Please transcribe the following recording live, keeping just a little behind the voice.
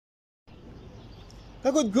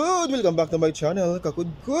Kakudkud! Welcome back to my channel,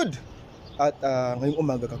 Kakudkud! At ngayong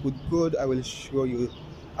umaga, Kakudkud, I will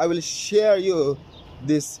share you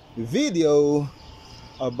this video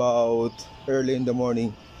about early in the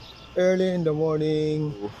morning. Early in the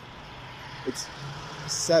morning, it's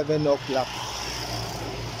 7 o'clock.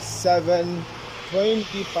 7:25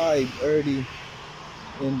 early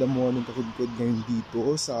in the morning, Kakudkud, ngayon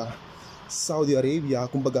dito sa Saudi Arabia.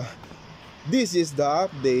 Kumbaga, this is the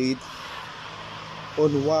update on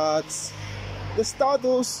what's the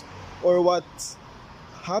status or what's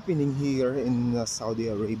happening here in Saudi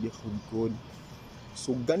Arabia, Kakudkud.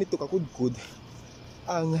 So ganito, Kakudkud,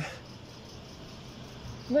 ang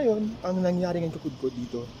ngayon ang nangyari ng Kakudkud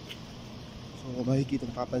dito. So makikita,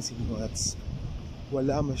 papansin mo at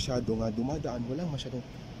wala masyadong dumadaan, walang masyadong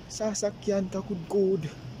sasakyan, Kakudkud.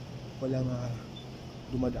 Walang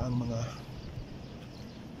dumadaang mga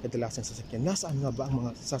kadalasang sasakyan. Nasaan nga ba ang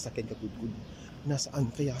mga sasakyan, Kakudkud? Nasaan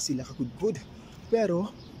kaya sila, Kakudkud? Pero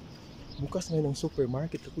bukas ngayon ang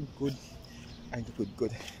supermarket, Kakudkud. Ay, Kakudkud,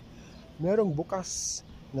 merong bukas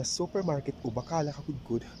na supermarket o bakala,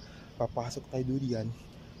 Kakudkud. Papasok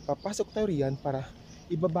tayo riyan para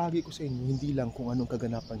ibabagi ko sa inyo hindi lang kung anong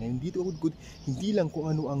kaganapan ngayon dito, Kakudkud, hindi lang kung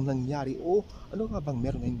ano ang nangyari o ano nga bang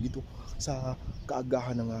meron ngayon dito sa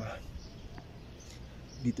kaagahan ng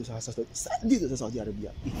dito sa Saudi Arabia.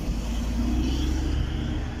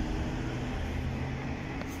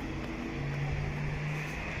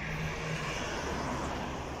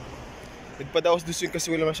 Nagpadaos doon kasi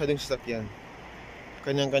wala masyadong sasakyan.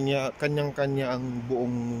 Kanyang-kanya ang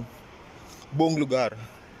buong lugar,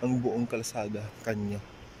 ang buong kalsada kanya.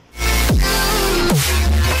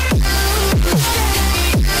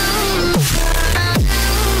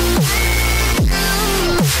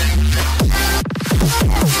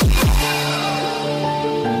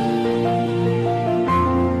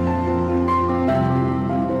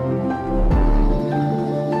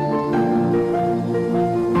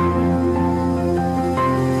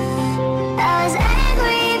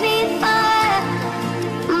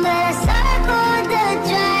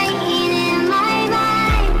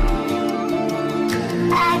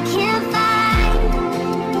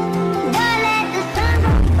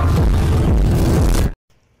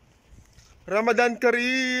 Ramadan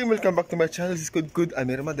Karim! Welcome back to my channel. This is Kakudkud,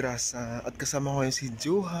 Amir Madrasa. At kasama ko ngayon si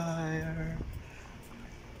Juhair.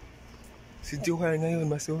 Si Juhair ngayon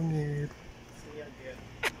masungit.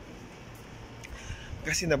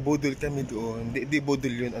 Kasi nabudol kami doon. Di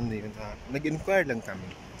budol yun, ano yun ha. Nag-inquire lang kami.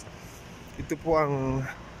 Ito po ang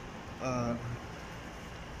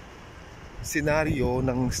senaryo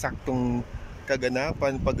ng saktong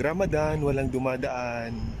kaganapan pag Ramadan, walang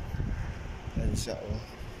dumadaan. Yan siya, oh.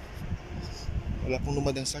 Wala pong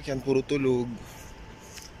dumadang sakyan, puro tulog.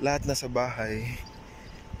 Lahat nasa bahay.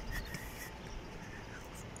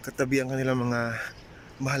 Katabi ang kanilang mga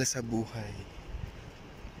mahal sa buhay.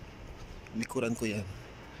 Likuran ko yan.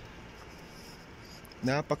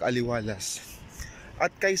 Napakaliwalas. At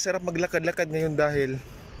kay sarap maglakad-lakad ngayon dahil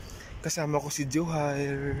kasama ko si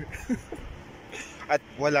Juhair. At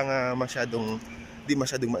wala nga di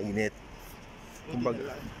masyadong mainit.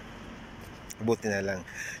 Kumbaga, buti na lang.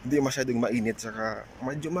 Hindi masyadong mainit, saka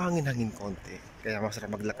medyo mahangin-hangin konti. Kaya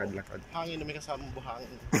masarap maglakad-lakad. Hangin na may kasamang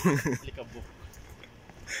buhangin. Likabok.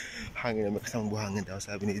 Hangin na may kasamang buhangin daw,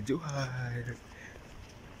 sabi ni Juhair.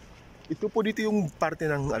 Ito po dito yung parte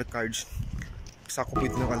ng Alkarj. Sakop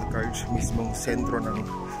ito ng Alkarj, mismong sentro ng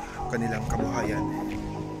kanilang kabuhayan.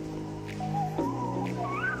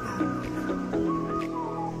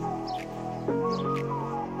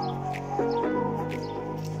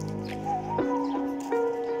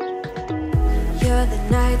 You're the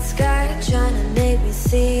night sky trying to make me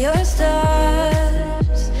see your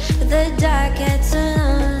stars, but the dark gets so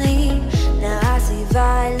lonely. Now I see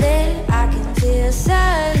violet, I can feel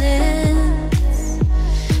silence,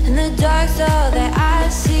 and the dark's all that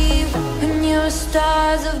I see. When your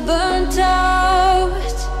stars have burnt out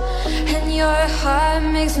and your heart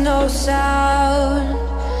makes no sound,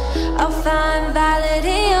 I'll find violet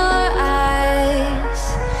in your eyes.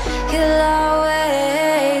 You'll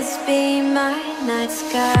always be my night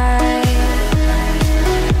sky.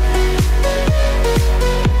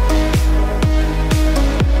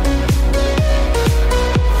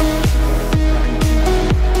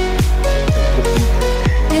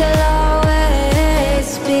 You'll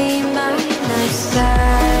always be my night sky.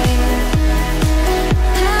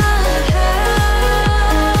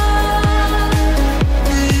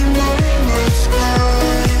 Be my night sky.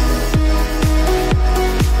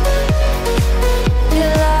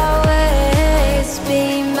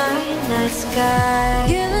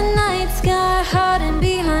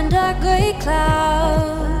 under gray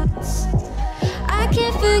clouds. I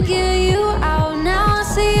can't figure you out now. I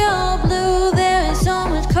see you're blue. There is so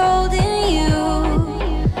much cold in you,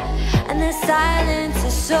 and the silence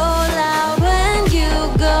is so loud when you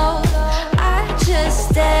go. I just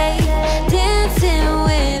stay dancing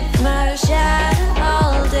with my shadow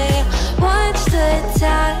all day. Watch the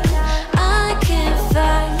tide. I can't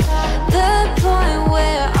find the point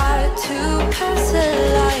where our two paths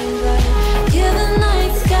align. But you're the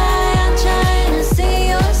night sky. I'm trying to see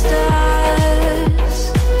your stars,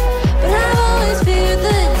 but I've always feared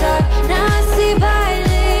the dark. Now I see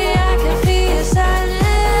brightly. I can feel your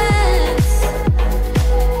silence.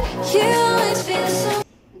 You always feel so.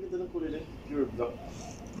 Ang ganda ng kulay na pure black.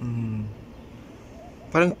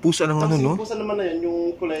 Parang pusa ng ano, Tapos no? yung pusa naman na yan,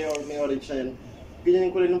 yung kulay or may orange na yan.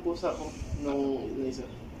 Ganyan yung kulay ng pusa ko nung isa.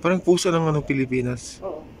 Parang pusa ng ano, Pilipinas.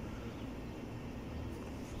 Oo.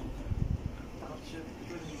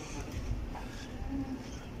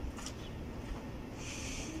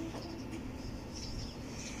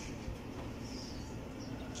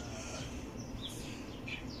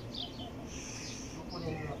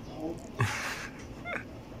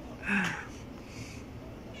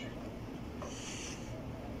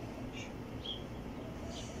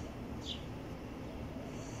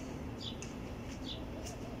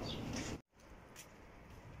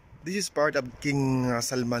 This is part of King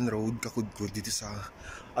Salman Road, Kakudkud, dito sa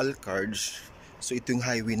Alkarj. So ito yung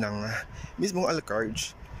highway ng mismong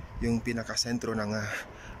Alkarj, yung pinakasentro ng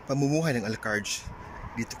pamumuhay ng Alkarj.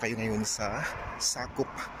 Dito kayo ngayon sa sakop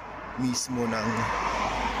mismo ng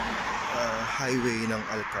highway ng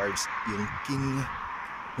Alkarj, yung King,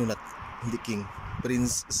 no, not, hindi King,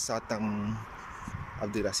 Prince Satam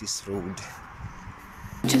Abdulaziz Road.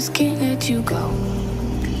 Just can't let you go.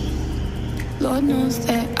 Lord knows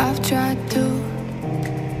that I've tried to.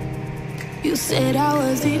 You said I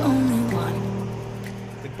was the only one.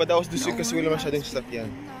 Nagpadaos doon kasi wala masyadong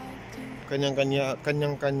sasakyan. Kanyang-kanya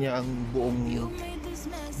ang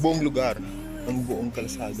buong lugar, ang buong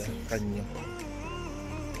kalsada, kanya.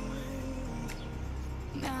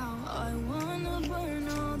 Now I wanna burn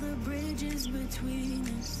all the bridges between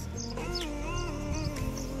us.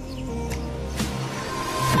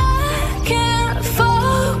 I can't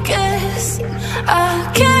focus. I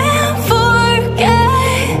can't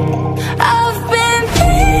forget. I've been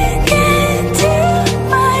thinking too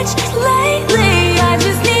much lately. I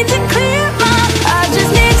just need to clear my head. I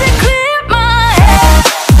just need to clear my head.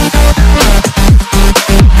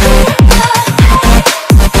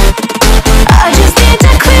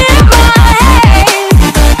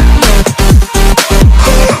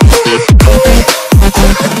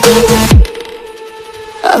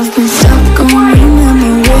 I've been stuck on your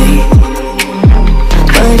memory,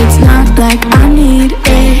 but it's not like I need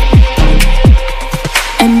it.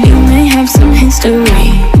 And you may have some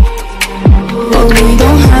history, but we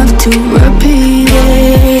don't have to repeat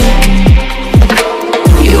it.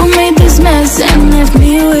 You made this mess and left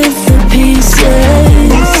me with the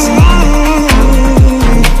pieces.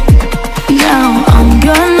 Now I'm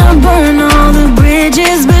gonna burn all the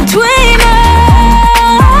bridges between us.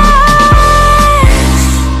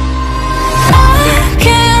 I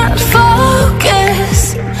can't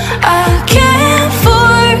focus. I can't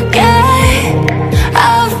forget.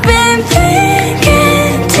 I've been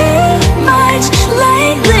thinking too much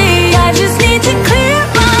lately. I just need to clear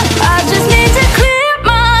my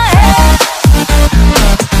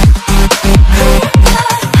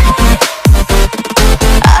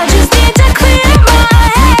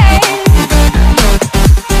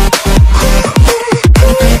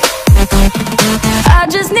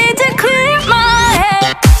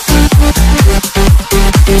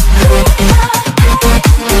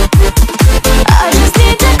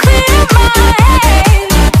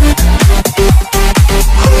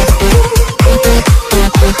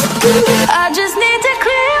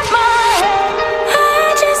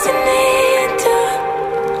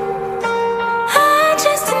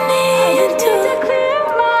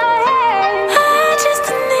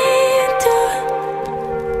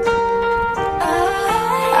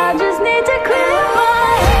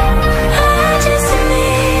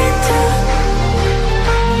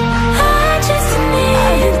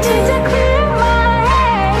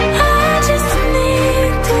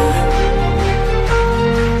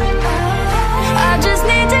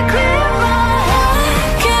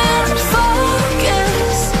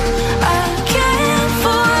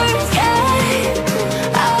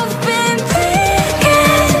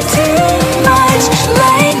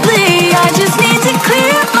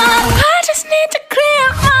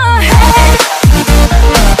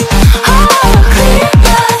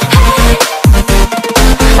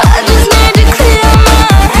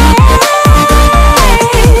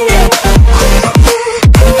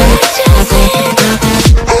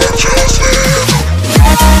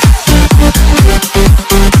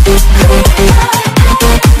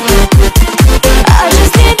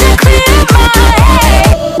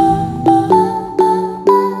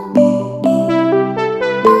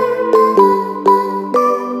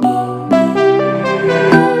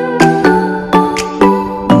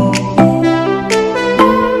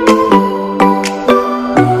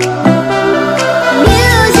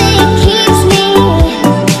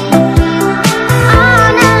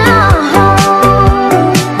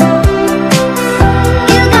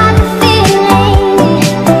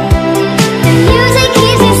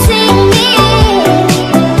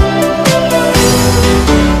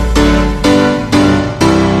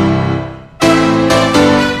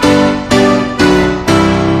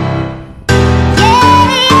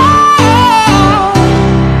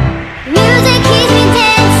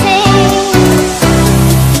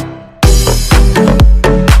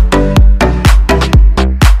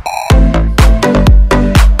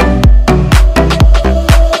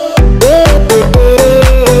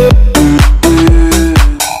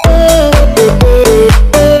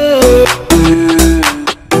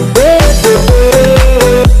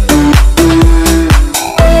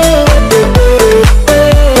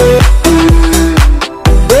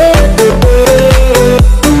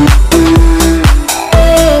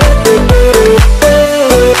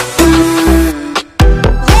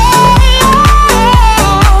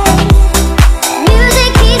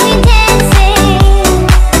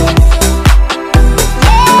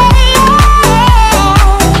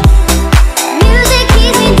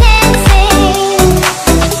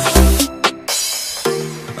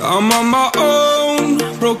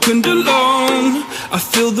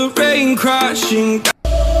come crashing down.